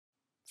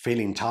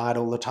Feeling tired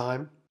all the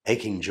time?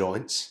 Aching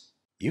joints?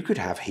 You could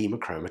have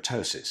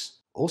hemochromatosis,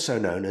 also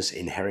known as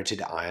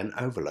inherited iron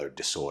overload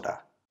disorder.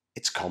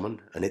 It's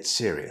common and it's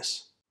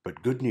serious,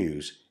 but good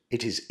news,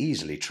 it is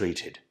easily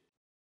treated.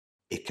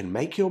 It can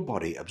make your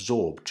body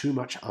absorb too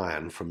much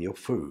iron from your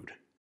food.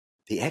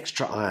 The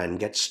extra iron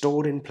gets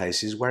stored in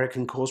places where it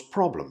can cause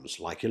problems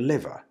like your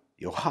liver,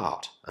 your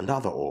heart, and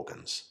other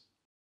organs.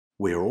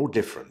 We're all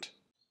different.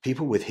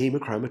 People with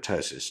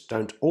hemochromatosis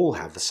don't all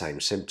have the same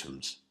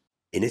symptoms.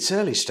 In its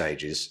early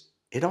stages,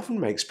 it often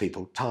makes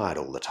people tired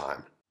all the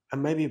time,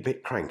 and maybe a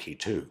bit cranky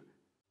too.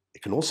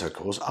 It can also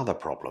cause other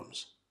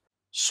problems.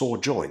 Sore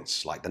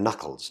joints like the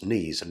knuckles,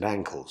 knees, and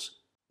ankles,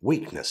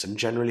 weakness and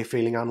generally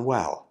feeling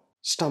unwell,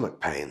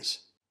 stomach pains,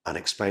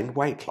 unexplained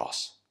weight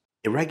loss,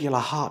 irregular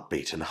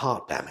heartbeat and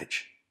heart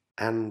damage,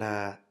 and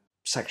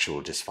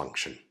sexual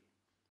dysfunction.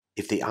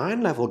 If the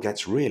iron level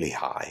gets really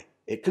high,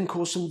 it can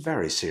cause some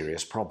very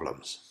serious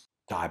problems: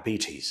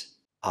 diabetes,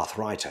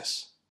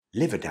 arthritis,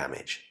 liver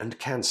damage, and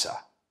cancer.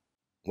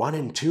 1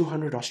 in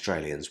 200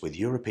 Australians with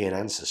European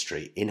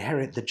ancestry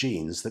inherit the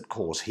genes that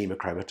cause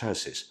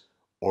hemochromatosis,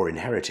 or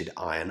inherited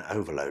iron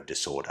overload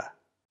disorder.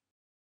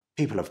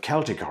 People of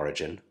Celtic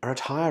origin are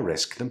at higher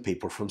risk than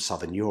people from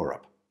Southern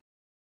Europe.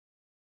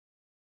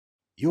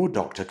 Your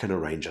doctor can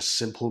arrange a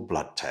simple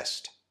blood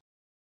test.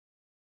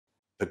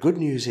 The good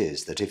news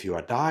is that if you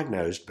are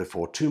diagnosed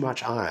before too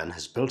much iron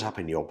has built up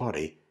in your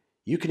body,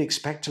 you can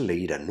expect to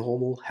lead a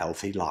normal,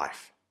 healthy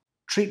life.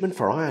 Treatment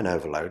for iron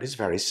overload is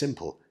very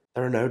simple.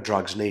 There are no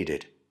drugs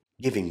needed.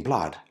 Giving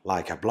blood,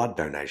 like a blood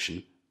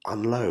donation,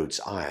 unloads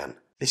iron.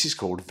 This is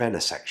called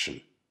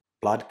venesection.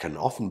 Blood can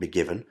often be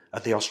given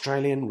at the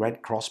Australian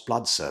Red Cross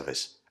Blood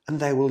Service, and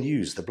they will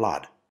use the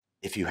blood.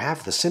 If you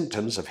have the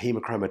symptoms of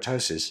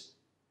hemochromatosis,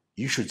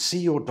 you should see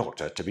your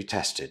doctor to be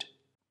tested.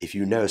 If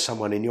you know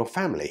someone in your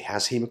family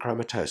has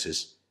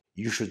hemochromatosis,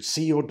 you should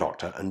see your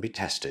doctor and be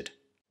tested.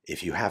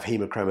 If you have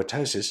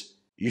hemochromatosis,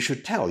 you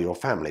should tell your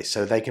family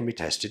so they can be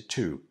tested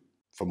too.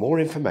 For more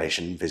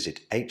information,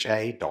 visit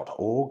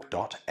ha.org.au.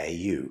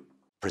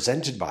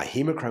 Presented by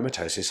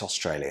Haemochromatosis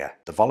Australia,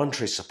 the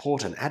voluntary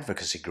support and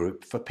advocacy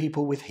group for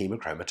people with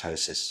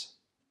hemochromatosis.